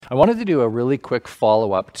I wanted to do a really quick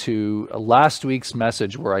follow-up to last week's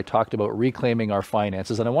message where I talked about reclaiming our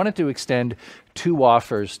finances, and I wanted to extend two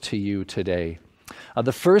offers to you today.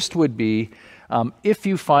 The first would be if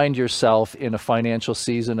you find yourself in a financial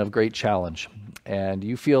season of great challenge and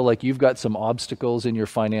you feel like you've got some obstacles in your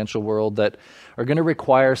financial world that are going to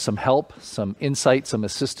require some help, some insight, some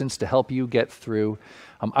assistance to help you get through,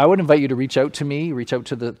 I would invite you to reach out to me, reach out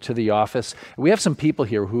to the office. We have some people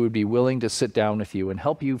here who would be willing to sit down with you and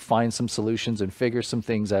help you find some solutions and figure some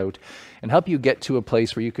things out and help you get to a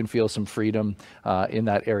place where you can feel some freedom in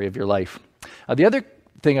that area of your life. The other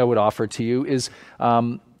thing I would offer to you is,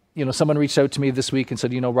 someone reached out to me this week and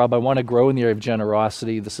said, Rob, I want to grow in the area of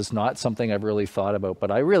generosity. This is not something I've really thought about,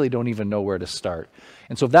 but I really don't even know where to start.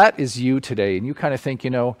 And so if that is you today, and you kind of think,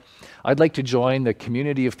 I'd like to join the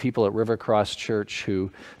community of people at Rivercross Church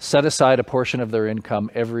who set aside a portion of their income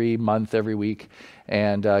every month, every week,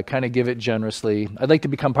 and kind of give it generously. I'd like to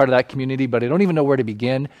become part of that community, but I don't even know where to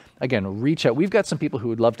begin. Again, reach out. We've got some people who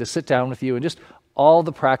would love to sit down with you and just all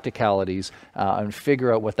the practicalities and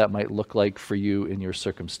figure out what that might look like for you in your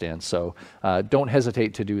circumstance. So don't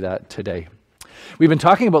hesitate to do that today. We've been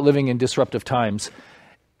talking about living in disruptive times,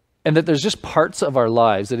 and that there's just parts of our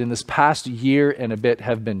lives that in this past year and a bit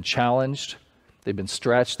have been challenged. They've been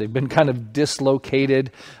stretched. They've been kind of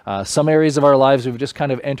dislocated. Some areas of our lives we've just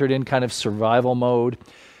kind of entered in kind of survival mode.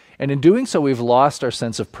 And in doing so, we've lost our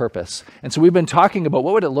sense of purpose. And so we've been talking about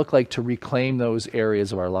what would it look like to reclaim those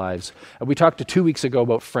areas of our lives. We talked 2 weeks ago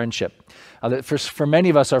about friendship. That for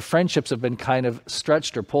many of us, our friendships have been kind of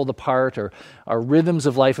stretched or pulled apart, or our rhythms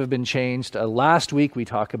of life have been changed. Last week, we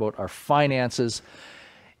talked about our finances.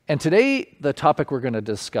 And today, the topic we're going to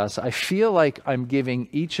discuss, I feel like I'm giving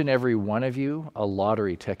each and every one of you a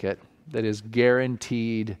lottery ticket that is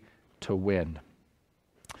guaranteed to win.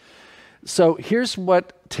 So here's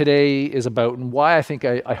what today is about and why I think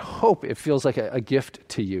I hope it feels like a gift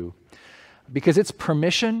to you. Because it's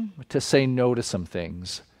permission to say no to some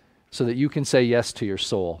things so that you can say yes to your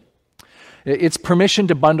soul. It's permission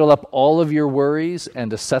to bundle up all of your worries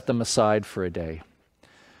and to set them aside for a day.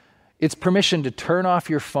 It's permission to turn off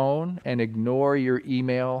your phone and ignore your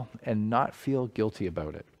email and not feel guilty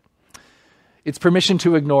about it. It's permission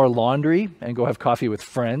to ignore laundry and go have coffee with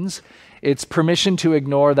friends. It's permission to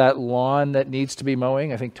ignore that lawn that needs to be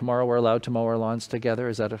mowing. I think tomorrow we're allowed to mow our lawns together.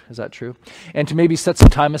 Is that true? And to maybe set some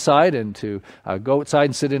time aside and to go outside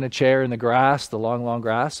and sit in a chair in the grass, the long, long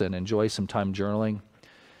grass, and enjoy some time journaling.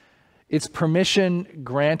 It's permission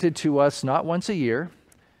granted to us not once a year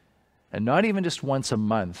and not even just once a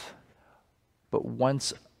month, but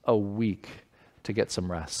once a week to get some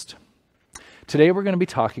rest. Today we're going to be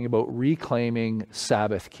talking about reclaiming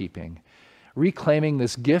Sabbath keeping, reclaiming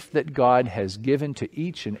this gift that God has given to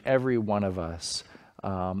each and every one of us,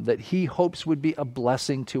 that He hopes would be a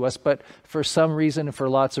blessing to us, but for some reason, and for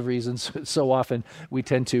lots of reasons, so often we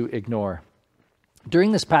tend to ignore.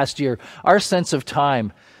 During this past year, our sense of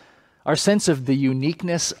time, our sense of the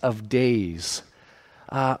uniqueness of days,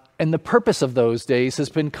 and the purpose of those days has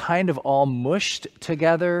been kind of all mushed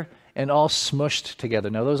together and all smushed together.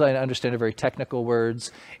 Now, those I understand are very technical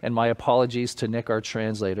words, and my apologies to Nick, our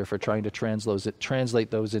translator, for trying to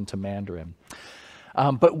translate those into Mandarin.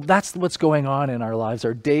 But that's what's going on in our lives.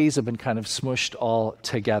 Our days have been kind of smushed all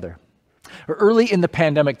together. Early in the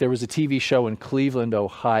pandemic, there was a TV show in Cleveland,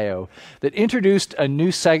 Ohio, that introduced a new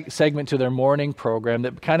segment to their morning program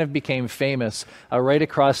that kind of became famous right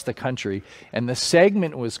across the country. And the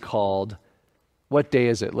segment was called, What Day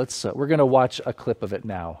Is It? We're going to watch a clip of it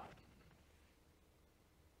now.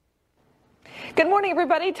 Good morning,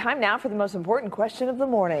 everybody. Time now for the most important question of the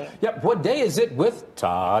morning. Yep, what day is it with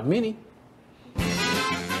Todd Meany?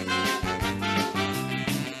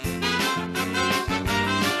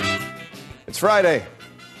 It's Friday.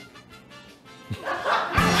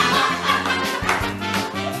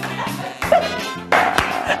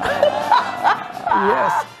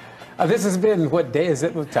 Yes. This has been What Day Is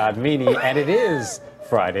It with Todd Meany, and it is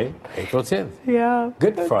Friday, April 10th. Yeah.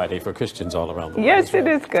 Good Friday for Christians all around the world. Yes, it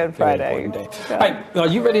is Good Very Friday. important day. All right, are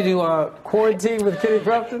you ready to quarantine with Kenny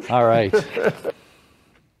Crofton? All right.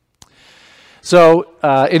 So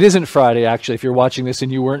it isn't Friday, actually. If you're watching this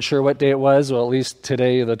and you weren't sure what day it was, well, at least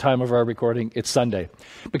today, the time of our recording, it's Sunday.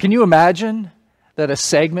 But can you imagine that a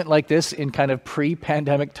segment like this in kind of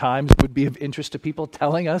pre-pandemic times would be of interest to people,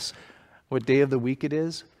 telling us what day of the week it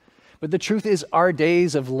is? But the truth is, our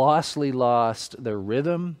days have vastly lost their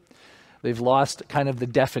rhythm. They've lost kind of the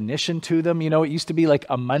definition to them. You know, it used to be like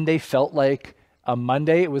a Monday felt like a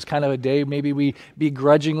Monday. It was kind of a day maybe we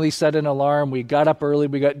begrudgingly set an alarm. We got up early.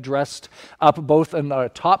 We got dressed up both in the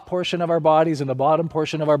top portion of our bodies and the bottom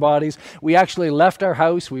portion of our bodies. We actually left our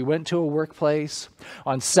house. We went to a workplace.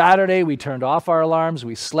 On Saturday, we turned off our alarms.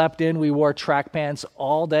 We slept in. We wore track pants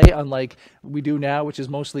all day, unlike we do now, which is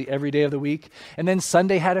mostly every day of the week. And then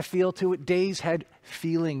Sunday had a feel to it. Days had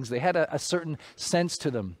feelings. They had a certain sense to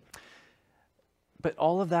them. But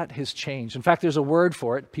all of that has changed. In fact, there's a word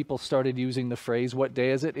for it. People started using the phrase, what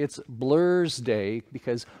day is it? It's Blur's Day,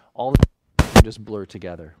 because all of them just blur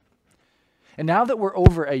together. And now that we're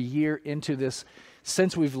over a year into this,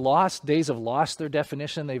 since days have lost their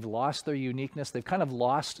definition, they've lost their uniqueness, they've kind of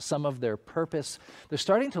lost some of their purpose, they're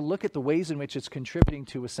starting to look at the ways in which it's contributing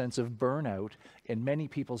to a sense of burnout in many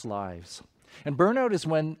people's lives. And burnout is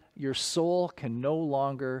when your soul can no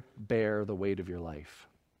longer bear the weight of your life.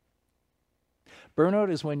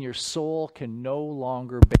 Burnout is when your soul can no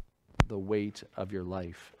longer bear the weight of your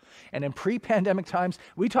life. And in pre-pandemic times,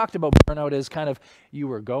 we talked about burnout as kind of you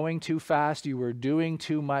were going too fast, you were doing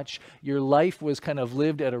too much, your life was kind of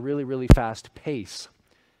lived at a really, really fast pace.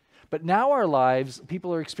 But now our lives,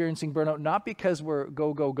 people are experiencing burnout not because we're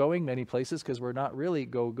going many places, because we're not really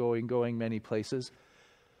going many places,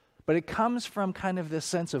 but it comes from kind of this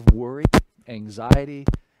sense of worry, anxiety,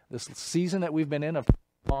 this season that we've been in of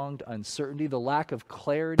prolonged uncertainty, the lack of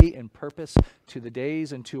clarity and purpose to the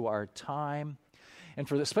days and to our time. And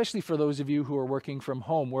especially for those of you who are working from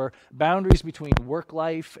home, where boundaries between work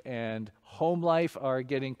life and home life are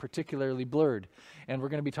getting particularly blurred. And we're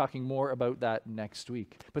going to be talking more about that next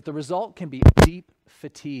week. But the result can be deep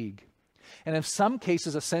fatigue. And in some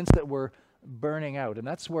cases, a sense that we're burning out. And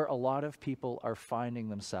that's where a lot of people are finding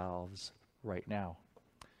themselves right now.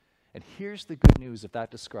 And here's the good news if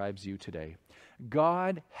that describes you today.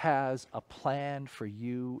 God has a plan for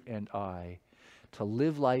you and I to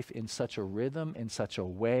live life in such a rhythm, in such a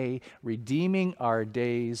way, redeeming our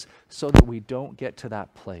days so that we don't get to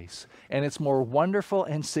that place. And it's more wonderful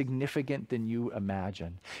and significant than you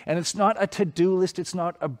imagine. And it's not a to-do list, it's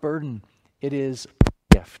not a burden, it is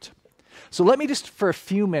a gift. So let me just, for a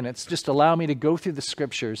few minutes, just allow me to go through the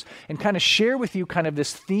scriptures and kind of share with you kind of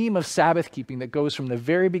this theme of Sabbath keeping that goes from the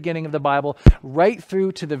very beginning of the Bible right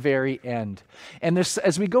through to the very end. And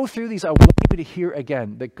as we go through these, I want you to hear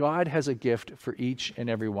again that God has a gift for each and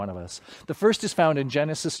every one of us. The first is found in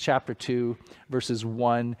Genesis chapter 2, verses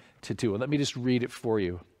 1 to 2. And let me just read it for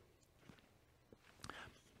you.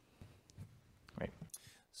 Right.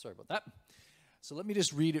 Sorry about that. So let me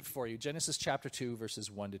just read it for you. Genesis chapter 2,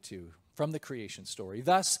 verses 1 to 2, from the creation story.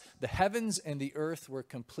 Thus, the heavens and the earth were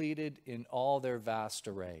completed in all their vast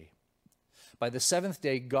array. By the seventh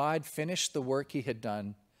day, God finished the work he had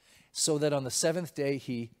done, so that on the seventh day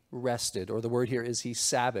he rested, or the word here is he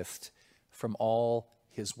Sabbathed from all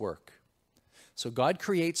his work. So God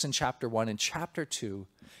creates in chapter 1. In chapter 2,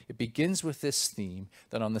 it begins with this theme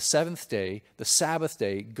that on the seventh day, the Sabbath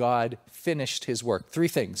day, God finished his work. Three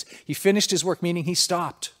things. He finished his work, meaning he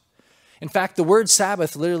stopped. In fact, the word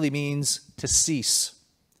Sabbath literally means to cease.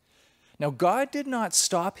 Now, God did not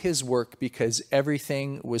stop his work because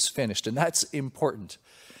everything was finished, and that's important.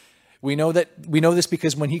 We know this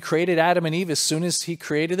because when he created Adam and Eve, as soon as he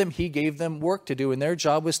created them, he gave them work to do, and their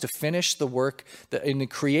job was to finish the work in the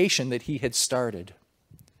creation that he had started.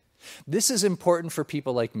 This is important for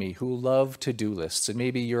people like me who love to-do lists. And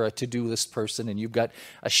maybe you're a to-do list person and you've got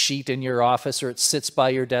a sheet in your office, or it sits by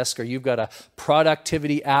your desk, or you've got a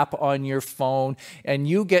productivity app on your phone, and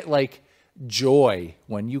you get like joy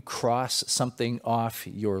when you cross something off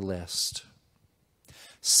your list.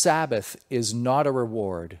 Sabbath is not a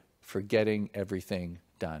reward for getting everything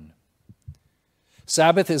done.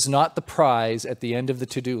 Sabbath is not the prize at the end of the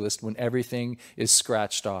to-do list when everything is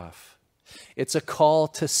scratched off. It's a call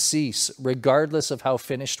to cease, regardless of how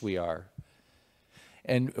finished we are,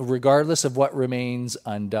 and regardless of what remains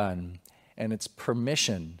undone. And it's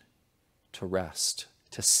permission to rest,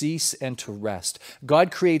 to cease and to rest.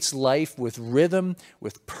 God creates life with rhythm,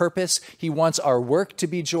 with purpose. He wants our work to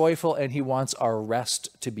be joyful, and he wants our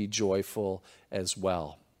rest to be joyful as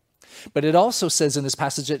well. But it also says in this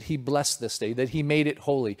passage that he blessed this day, that he made it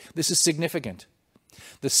holy. This is significant.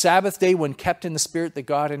 The Sabbath day, when kept in the spirit that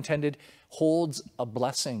God intended, holds a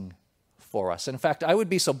blessing for us. And in fact, I would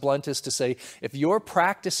be so blunt as to say, if you're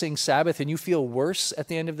practicing Sabbath and you feel worse at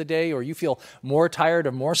the end of the day, or you feel more tired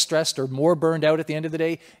or more stressed or more burned out at the end of the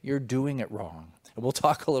day, you're doing it wrong. And we'll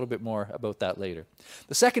talk a little bit more about that later.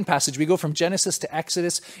 The second passage, we go from Genesis to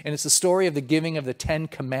Exodus, and it's the story of the giving of the 10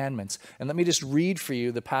 commandments. And let me just read for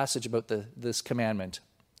you the passage about this commandment.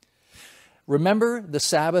 Remember the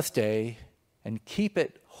Sabbath day and keep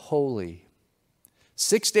it holy.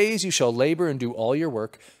 6 days you shall labor and do all your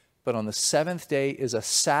work, but on the seventh day is a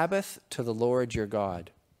Sabbath to the Lord your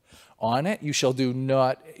God. On it you shall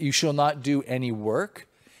not do any work,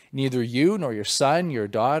 neither you nor your son, your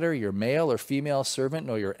daughter, your male or female servant,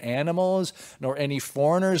 nor your animals, nor any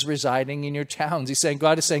foreigners residing in your towns.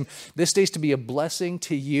 God is saying, this day's to be a blessing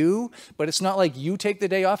to you, but it's not like you take the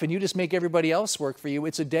day off and you just make everybody else work for you.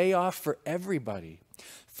 It's a day off for everybody.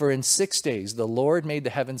 For in 6 days the Lord made the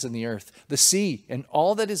heavens and the earth, the sea, and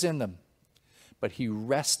all that is in them. But he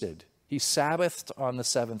rested. He Sabbathed on the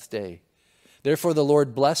seventh day. Therefore the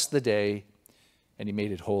Lord blessed the day, and he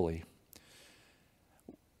made it holy.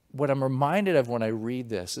 What I'm reminded of when I read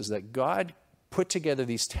this is that God put together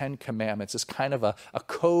these 10 commandments as kind of a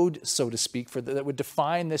code, so to speak, that would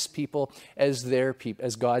define this people as their people,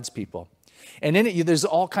 as God's people. And in it, there's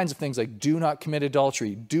all kinds of things like do not commit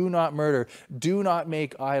adultery, do not murder, do not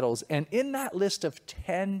make idols. And in that list of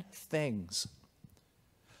 10 things,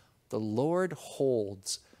 the Lord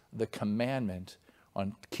holds the commandment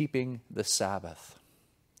on keeping the Sabbath.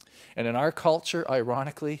 And in our culture,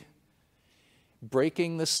 ironically,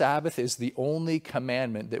 breaking the Sabbath is the only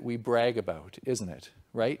commandment that we brag about, isn't it?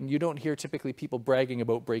 Right? And you don't hear typically people bragging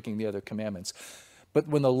about breaking the other commandments. But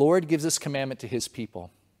when the Lord gives this commandment to his people,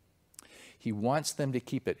 he wants them to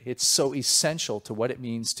keep it. It's so essential to what it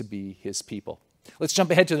means to be his people. Let's jump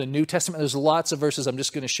ahead to the New Testament. There's lots of verses. I'm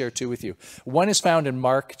just going to share two with you. One is found in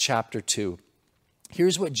Mark chapter 2.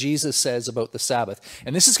 Here's what Jesus says about the Sabbath.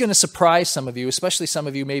 And this is going to surprise some of you, especially some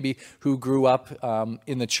of you maybe who grew up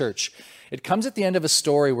in the church. It comes at the end of a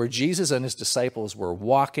story where Jesus and his disciples were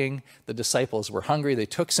walking. The disciples were hungry. They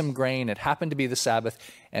took some grain. It happened to be the Sabbath,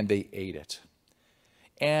 and they ate it.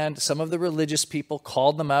 And some of the religious people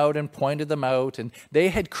called them out and pointed them out, and they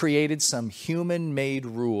had created some human-made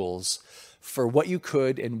rules for what you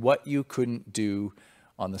could and what you couldn't do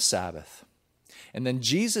on the Sabbath. And then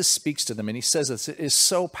Jesus speaks to them, and he says this, it is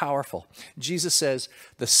so powerful. Jesus says,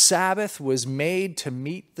 the Sabbath was made to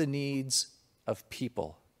meet the needs of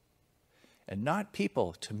people, and not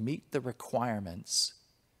people to meet the requirements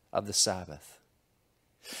of the Sabbath.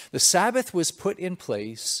 The Sabbath was put in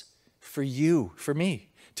place for you, for me,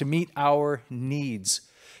 to meet our needs,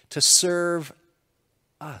 to serve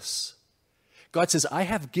us. God says, I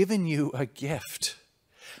have given you a gift.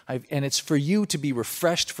 And it's for you to be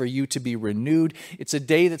refreshed, for you to be renewed. It's a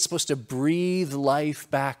day that's supposed to breathe life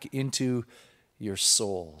back into your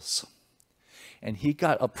souls. And he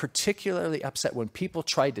got particularly upset when people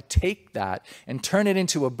tried to take that and turn it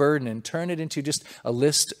into a burden and turn it into just a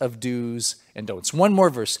list of do's and don'ts. One more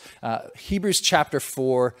verse, Hebrews chapter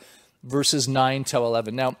 4, verses 9 to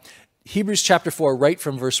 11. Now, Hebrews chapter 4, right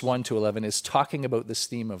from verse 1 to 11, is talking about this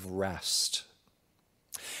theme of rest.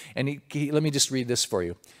 And let me just read this for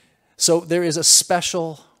you. So there is a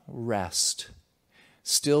special rest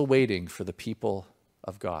still waiting for the people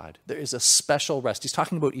of God. There is a special rest. He's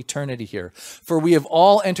talking about eternity here. For we have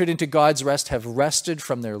all entered into God's rest, have rested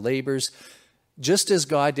from their labors, just as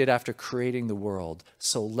God did after creating the world.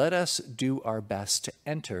 So let us do our best to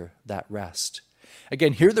enter that rest.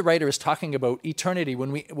 Again, here the writer is talking about eternity.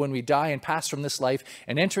 When we die and pass from this life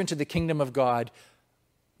and enter into the kingdom of God,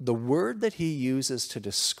 the word that he uses to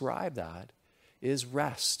describe that is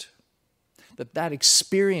rest. That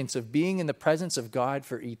experience of being in the presence of God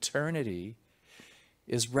for eternity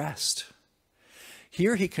is rest.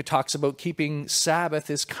 Here he talks about keeping Sabbath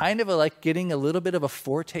is kind of like getting a little bit of a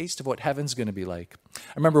foretaste of what heaven's going to be like.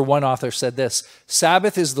 I remember one author said this,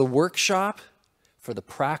 Sabbath is the workshop for the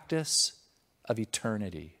practice of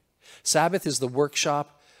eternity. Sabbath is the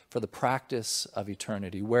workshop for the practice of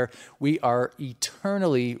eternity, where we are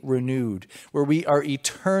eternally renewed, where we are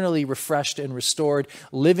eternally refreshed and restored,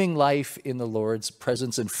 living life in the Lord's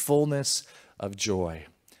presence and fullness of joy.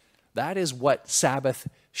 That is what Sabbath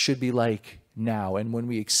should be like now. And when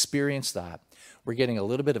we experience that, we're getting a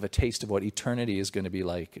little bit of a taste of what eternity is going to be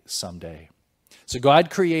like someday. So God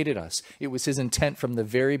created us. It was his intent from the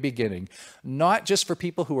very beginning, not just for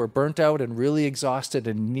people who are burnt out and really exhausted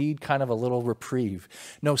and need kind of a little reprieve.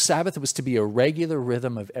 No, Sabbath was to be a regular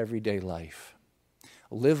rhythm of everyday life.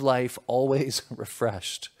 Live life always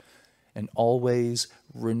refreshed and always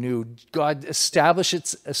renewed. God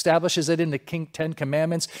establishes it in the Ten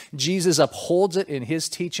Commandments. Jesus upholds it in his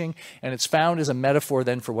teaching, and it's found as a metaphor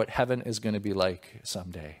then for what heaven is going to be like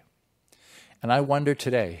someday. And I wonder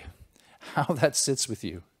today, how that sits with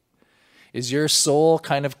you. Is your soul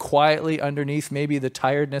kind of quietly underneath maybe the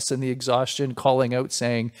tiredness and the exhaustion calling out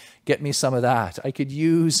saying, get me some of that. I could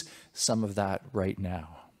use some of that right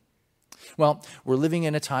now. Well, we're living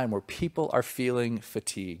in a time where people are feeling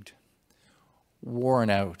fatigued,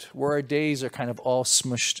 worn out, where our days are kind of all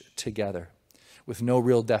smushed together, with no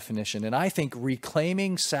real definition. And I think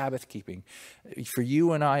reclaiming Sabbath keeping for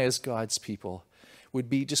you and I as God's people would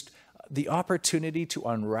be just the opportunity to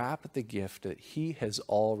unwrap the gift that he has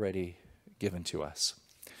already given to us.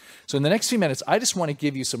 So in the next few minutes, I just want to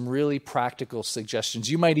give you some really practical suggestions.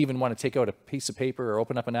 You might even want to take out a piece of paper or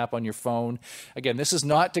open up an app on your phone. Again, this is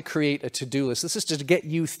not to create a to-do list. This is to get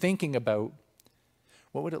you thinking about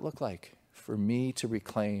what would it look like for me to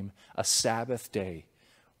reclaim a Sabbath day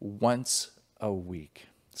once a week.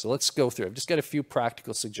 So let's go through. I've just got a few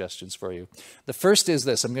practical suggestions for you. The first is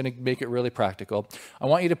this. I'm going to make it really practical. I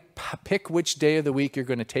want you to pick which day of the week you're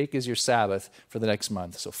going to take as your Sabbath for the next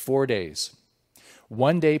month. So 4 days.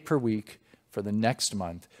 1 day per week for the next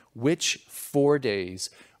month. Which 4 days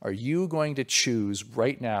are you going to choose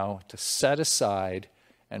right now to set aside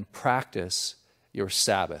and practice your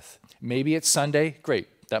Sabbath? Maybe it's Sunday. Great.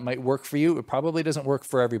 That might work for you. It probably doesn't work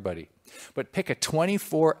for everybody. But pick a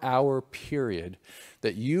 24-hour period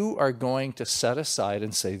that you are going to set aside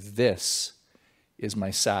and say, this is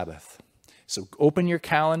my Sabbath. So open your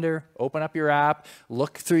calendar, open up your app,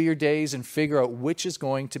 look through your days and figure out which is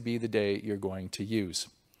going to be the day you're going to use.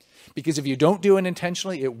 Because if you don't do it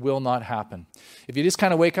intentionally, it will not happen. If you just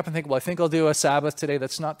kind of wake up and think, well, I think I'll do a Sabbath today,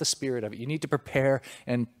 that's not the spirit of it. You need to prepare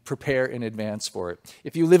in advance for it.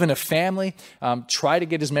 If you live in a family, try to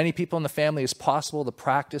get as many people in the family as possible to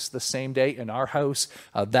practice the same day. In our house,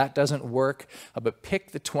 that doesn't work. But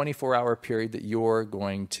pick the 24-hour period that you're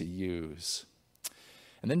going to use.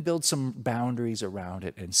 And then build some boundaries around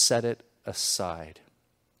it and set it aside.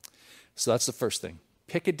 So that's the first thing.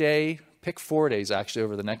 Pick a day, pick 4 days actually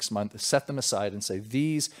over the next month, set them aside and say,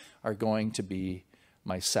 these are going to be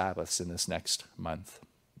my Sabbaths in this next month.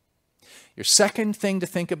 Your second thing to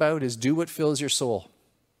think about is do what fills your soul.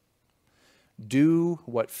 Do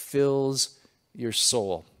what fills your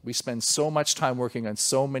soul. We spend so much time working on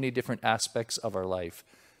so many different aspects of our life.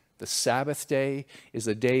 The Sabbath day is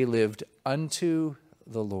a day lived unto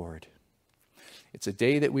the Lord. It's a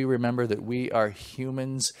day that we remember that we are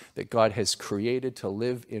humans that God has created to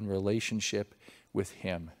live in relationship with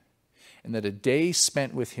him. And that a day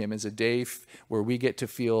spent with him is a day where we get to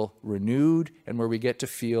feel renewed and where we get to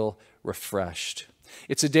feel refreshed.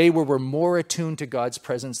 It's a day where we're more attuned to God's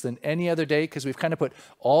presence than any other day because we've kind of put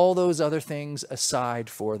all those other things aside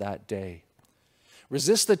for that day.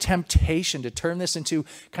 Resist the temptation to turn this into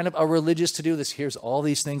kind of a religious to-do list. Here's all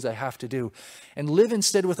these things I have to do. And live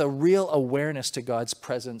instead with a real awareness to God's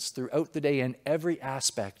presence throughout the day and every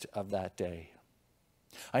aspect of that day.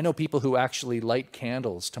 I know people who actually light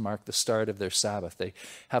candles to mark the start of their Sabbath. They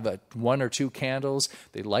have 1 or 2 candles,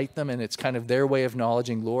 they light them, and it's kind of their way of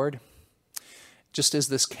acknowledging, Lord, just as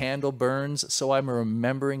this candle burns, so I'm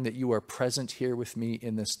remembering that you are present here with me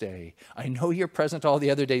in this day. I know you're present all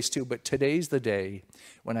the other days too, but today's the day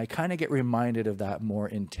when I kind of get reminded of that more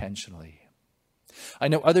intentionally. I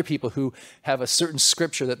know other people who have a certain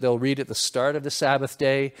scripture that they'll read at the start of the Sabbath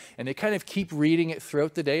day, and they kind of keep reading it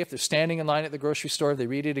throughout the day. If they're standing in line at the grocery store, they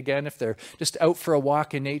read it again. If they're just out for a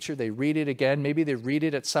walk in nature, they read it again. Maybe they read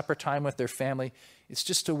it at supper time with their family. It's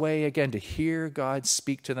just a way, again, to hear God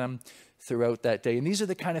speak to them throughout that day. And these are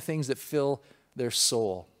the kind of things that fill their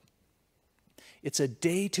soul. It's a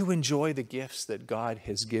day to enjoy the gifts that God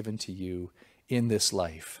has given to you in this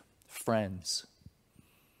life. Friends,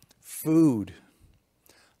 food,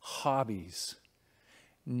 hobbies,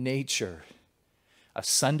 nature, a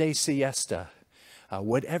Sunday siesta,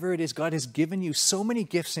 whatever it is, God has given you so many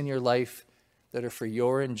gifts in your life that are for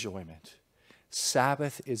your enjoyment.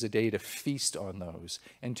 Sabbath is a day to feast on those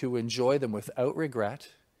and to enjoy them without regret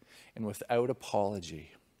and without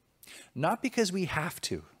apology. Not because we have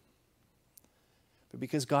to, but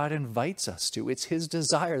because God invites us to. It's his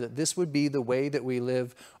desire that this would be the way that we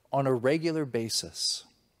live on a regular basis.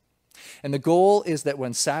 And the goal is that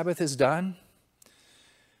when Sabbath is done,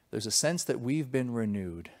 there's a sense that we've been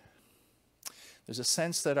renewed. There's a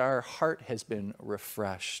sense that our heart has been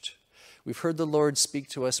refreshed. We've heard the Lord speak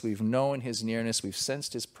to us. We've known his nearness. We've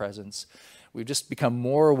sensed his presence. We've just become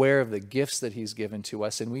more aware of the gifts that he's given to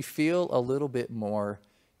us, and we feel a little bit more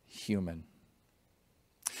human.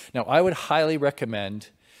 Now, I would highly recommend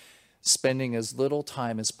spending as little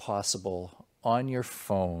time as possible on your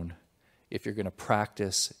phone if you're going to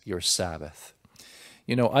practice your Sabbath.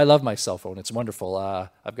 You know, I love my cell phone. It's wonderful.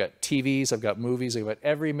 I've got TVs, I've got movies, I've got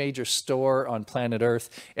every major store on planet Earth,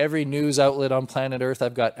 every news outlet on planet Earth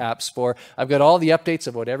I've got apps for. I've got all the updates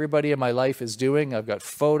of what everybody in my life is doing. I've got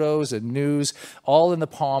photos and news all in the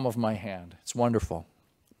palm of my hand. It's wonderful.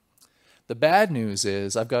 The bad news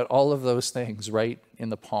is I've got all of those things right in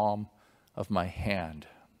the palm of my hand.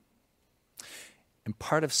 And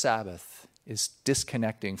part of Sabbath is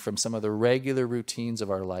disconnecting from some of the regular routines of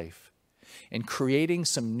our life and creating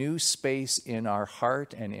some new space in our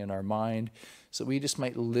heart and in our mind so we just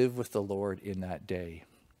might live with the Lord in that day.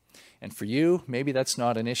 And for you, maybe that's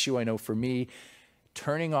not an issue. I know for me,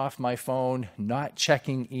 turning off my phone, not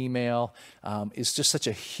checking email, is just such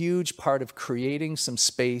a huge part of creating some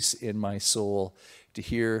space in my soul to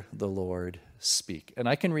hear the Lord speak. And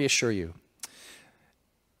I can reassure you,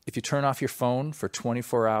 if you turn off your phone for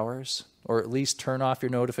 24 hours, or at least turn off your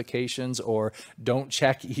notifications, or don't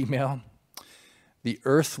check email, the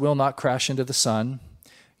earth will not crash into the sun,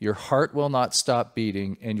 your heart will not stop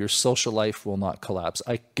beating, and your social life will not collapse.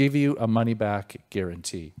 I give you a money-back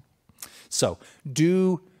guarantee. So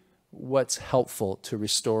do what's helpful to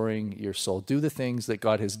restoring your soul. Do the things that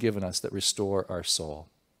God has given us that restore our soul.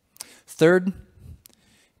 Third,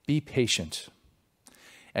 be patient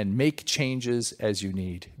and make changes as you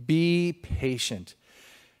need. Be patient.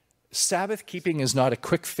 Sabbath keeping is not a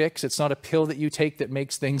quick fix. It's not a pill that you take that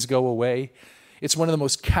makes things go away. It's one of the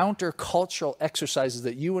most counter-cultural exercises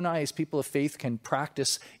that you and I as people of faith can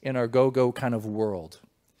practice in our go-go kind of world.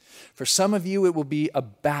 For some of you, it will be a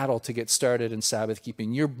battle to get started in Sabbath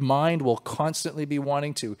keeping. Your mind will constantly be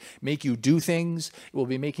wanting to make you do things. It will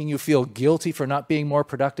be making you feel guilty for not being more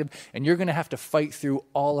productive, and you're going to have to fight through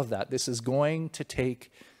all of that. This is going to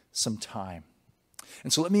take some time.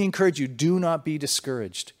 And so let me encourage you, do not be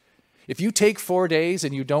discouraged. If you take 4 days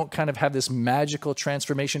and you don't kind of have this magical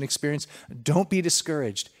transformation experience, don't be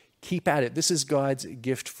discouraged. Keep at it. This is God's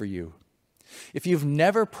gift for you. If you've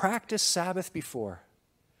never practiced Sabbath before,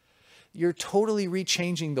 you're totally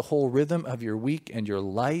rechanging the whole rhythm of your week and your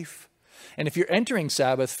life. And if you're entering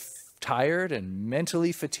Sabbath tired and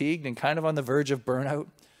mentally fatigued and kind of on the verge of burnout,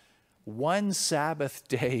 one Sabbath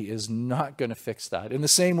day is not going to fix that. In the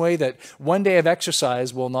same way that one day of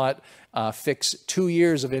exercise will not fix 2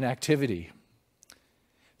 years of inactivity.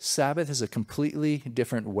 Sabbath is a completely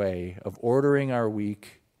different way of ordering our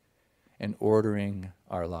week and ordering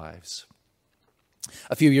our lives.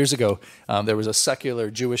 A few years ago, there was a secular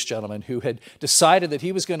Jewish gentleman who had decided that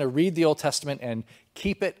he was going to read the Old Testament and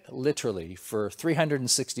keep it literally for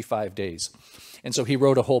 365 days. And so he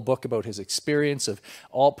wrote a whole book about his experience of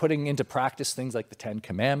all putting into practice things like the Ten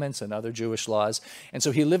Commandments and other Jewish laws. And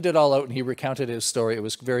so he lived it all out and he recounted his story. It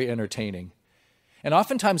was very entertaining. And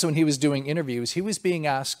oftentimes when he was doing interviews, he was being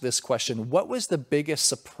asked this question: what was the biggest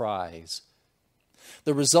surprise?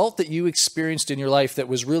 The result that you experienced in your life that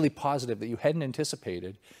was really positive, that you hadn't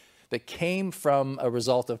anticipated, that came from a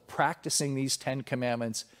result of practicing these 10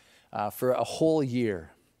 Commandments for a whole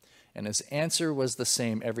year. And his answer was the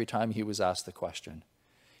same every time he was asked the question.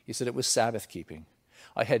 He said, it was Sabbath keeping.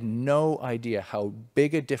 I had no idea how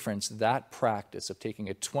big a difference that practice of taking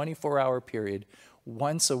a 24-hour period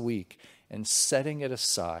once a week and setting it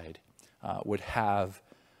aside would have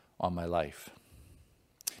on my life.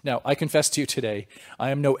 Now, I confess to you today, I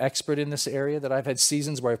am no expert in this area, that I've had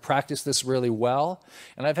seasons where I've practiced this really well,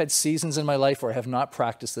 and I've had seasons in my life where I have not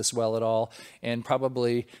practiced this well at all, and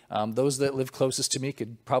probably those that live closest to me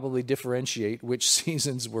could probably differentiate which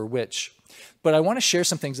seasons were which. But I want to share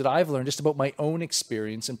some things that I've learned just about my own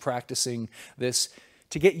experience in practicing this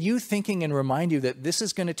to get you thinking and remind you that this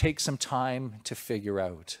is going to take some time to figure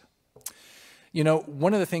out. You know,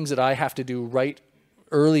 one of the things that I have to do right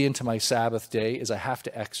early into my Sabbath day is I have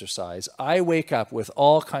to exercise. I wake up with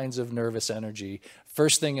all kinds of nervous energy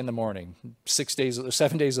first thing in the morning,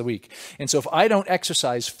 7 days a week. And so if I don't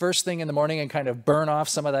exercise first thing in the morning and kind of burn off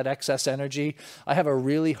some of that excess energy, I have a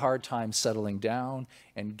really hard time settling down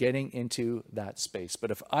and getting into that space.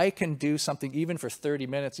 But if I can do something even for 30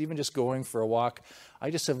 minutes, even just going for a walk,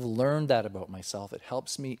 I just have learned that about myself. It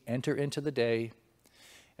helps me enter into the day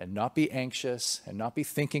and not be anxious and not be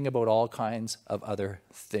thinking about all kinds of other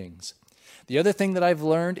things. The other thing that I've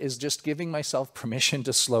learned is just giving myself permission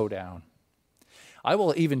to slow down. I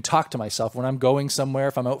will even talk to myself when I'm going somewhere,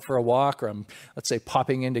 if I'm out for a walk or I'm, let's say,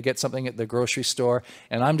 popping in to get something at the grocery store,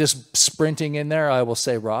 and I'm just sprinting in there, I will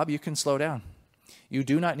say, Rob, you can slow down. You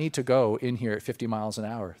do not need to go in here at 50 miles an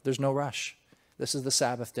hour. There's no rush. This is the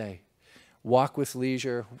Sabbath day. Walk with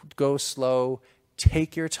leisure, go slow.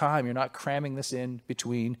 Take your time. You're not cramming this in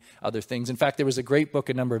between other things. In fact, there was a great book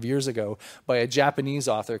a number of years ago by a Japanese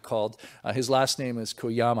author called, his last name is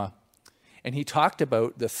Koyama, and he talked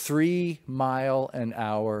about the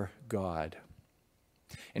 3-mile-an-hour God.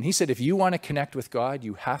 And he said, if you want to connect with God,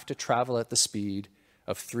 you have to travel at the speed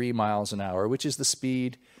of 3 miles an hour, which is the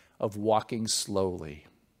speed of walking slowly.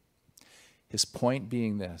 His point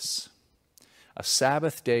being this: a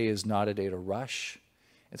Sabbath day is not a day to rush.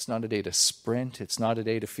 It's not a day to sprint. It's not a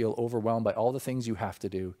day to feel overwhelmed by all the things you have to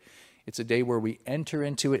do. It's a day where we enter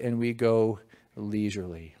into it and we go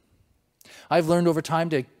leisurely. I've learned over time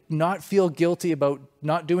to not feel guilty about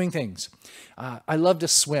not doing things. I love to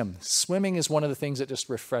swim. Swimming is one of the things that just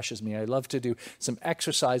refreshes me. I love to do some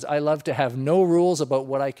exercise. I love to have no rules about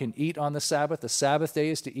what I can eat on the Sabbath. The Sabbath day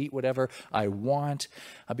is to eat whatever I want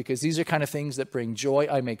because these are kind of things that bring joy.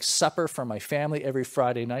 I make supper for my family every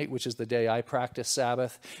Friday night, which is the day I practice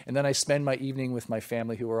Sabbath. And then I spend my evening with my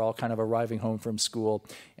family who are all kind of arriving home from school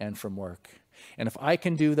and from work. And if I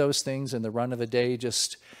can do those things in the run of the day,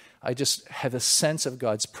 I just have a sense of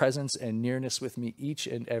God's presence and nearness with me each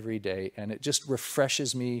and every day, and it just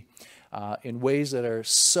refreshes me in ways that are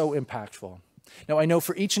so impactful. Now, I know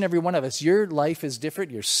for each and every one of us, your life is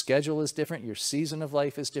different, your schedule is different, your season of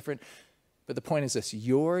life is different, but the point is this: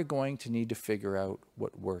 you're going to need to figure out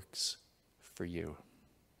what works for you.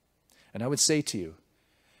 And I would say to you,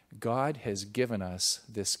 God has given us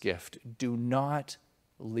this gift. Do not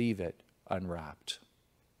leave it unwrapped.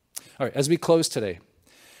 All right, as we close today,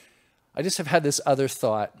 I just have had this other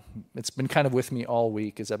thought. It's been kind of with me all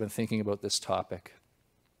week as I've been thinking about this topic.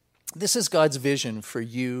 This is God's vision for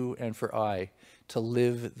you and for I to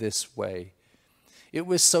live this way. It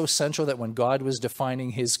was so central that when God was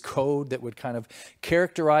defining his code that would kind of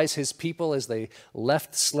characterize his people as they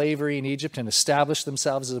left slavery in Egypt and established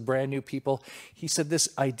themselves as a brand new people, he said this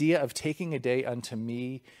idea of taking a day unto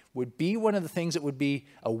me would be one of the things that would be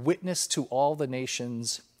a witness to all the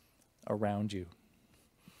nations around you.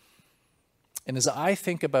 And as I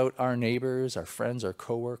think about our neighbors, our friends, our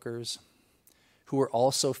coworkers, who are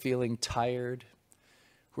also feeling tired,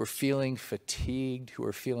 who are feeling fatigued, who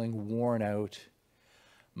are feeling worn out,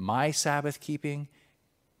 my Sabbath keeping,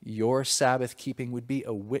 your Sabbath keeping would be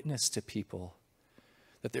a witness to people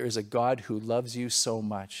that there is a God who loves you so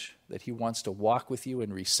much that he wants to walk with you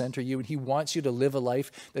and recenter you, and he wants you to live a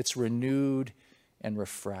life that's renewed and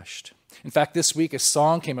refreshed. In fact, this week a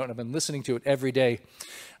song came out, and I've been listening to it every day.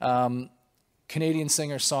 Canadian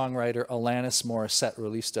singer-songwriter Alanis Morissette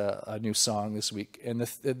released a new song this week, and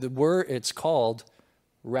it's called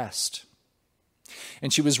Rest.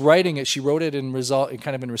 And she was writing it, she wrote it in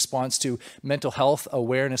response to mental health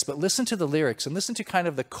awareness, but listen to the lyrics and listen to kind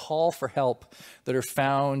of the call for help that are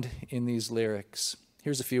found in these lyrics.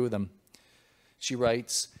 Here's a few of them. She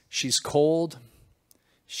writes, "She's cold,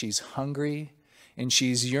 she's hungry, and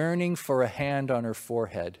she's yearning for a hand on her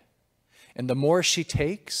forehead. And the more she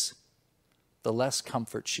takes, the less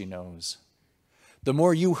comfort she knows. The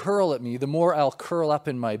more you hurl at me, the more I'll curl up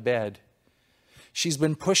in my bed. She's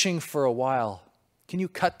been pushing for a while. Can you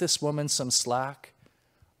cut this woman some slack?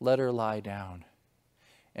 Let her lie down.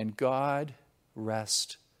 And God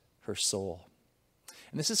rest her soul."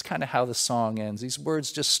 And this is kind of how the song ends. These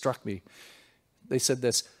words just struck me. They said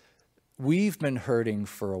this: "We've been hurting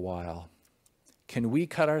for a while. Can we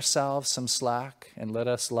cut ourselves some slack and let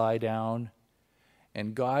us lie down?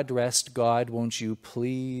 And God rest, God, won't you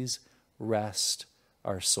please rest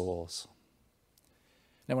our souls?"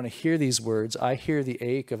 Now, when I hear these words, I hear the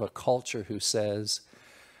ache of a culture who says,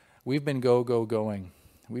 we've been going.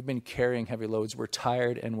 We've been carrying heavy loads. We're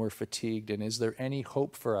tired and we're fatigued. And is there any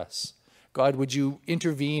hope for us? God, would you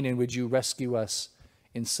intervene and would you rescue us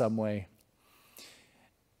in some way?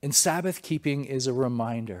 And Sabbath keeping is a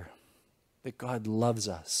reminder that God loves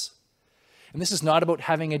us. And this is not about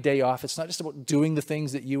having a day off. It's not just about doing the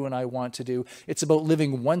things that you and I want to do. It's about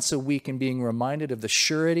living once a week and being reminded of the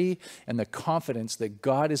surety and the confidence that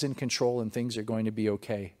God is in control and things are going to be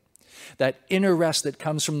okay. That inner rest that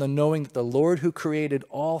comes from the knowing that the Lord who created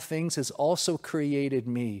all things has also created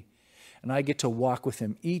me. And I get to walk with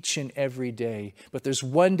him each and every day. But there's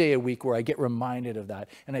one day a week where I get reminded of that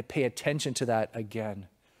and I pay attention to that again.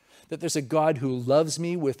 That there's a God who loves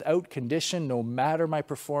me without condition, no matter my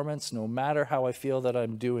performance, no matter how I feel that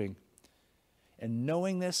I'm doing. And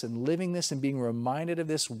knowing this and living this and being reminded of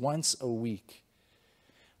this once a week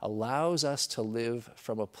allows us to live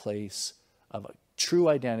from a place of true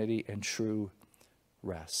identity and true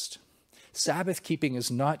rest. Sabbath keeping is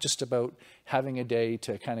not just about having a day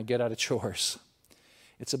to kind of get out of chores.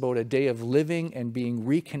 It's about a day of living and being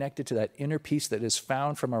reconnected to that inner peace that is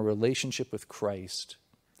found from our relationship with Christ.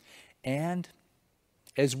 And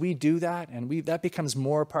as we do that, and that becomes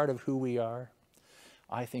more a part of who we are,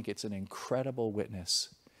 I think it's an incredible witness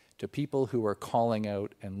to people who are calling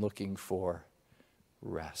out and looking for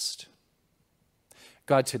rest.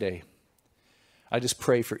 God, today, I just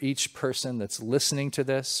pray for each person that's listening to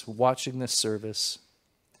this, watching this service.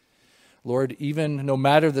 Lord, even no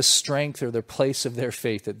matter the strength or the place of their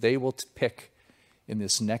faith, that they will pick in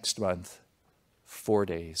this next month 4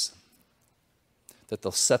 days. That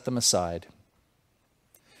they'll set them aside,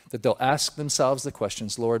 that they'll ask themselves the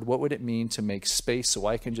questions, Lord, what would it mean to make space so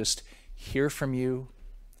I can just hear from you,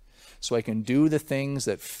 so I can do the things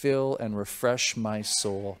that fill and refresh my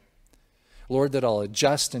soul? Lord, that I'll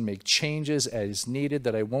adjust and make changes as needed,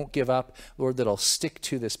 that I won't give up. Lord, that I'll stick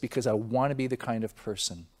to this because I want to be the kind of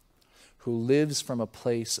person who lives from a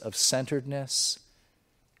place of centeredness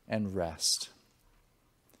and rest.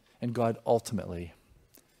 And God, ultimately,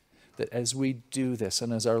 that as we do this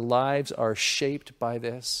and as our lives are shaped by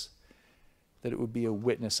this, that it would be a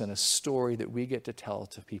witness and a story that we get to tell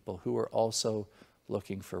to people who are also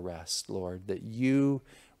looking for rest, Lord, that you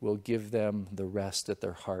will give them the rest that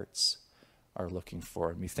their hearts are looking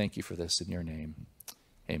for. And we thank you for this in your name.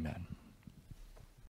 Amen.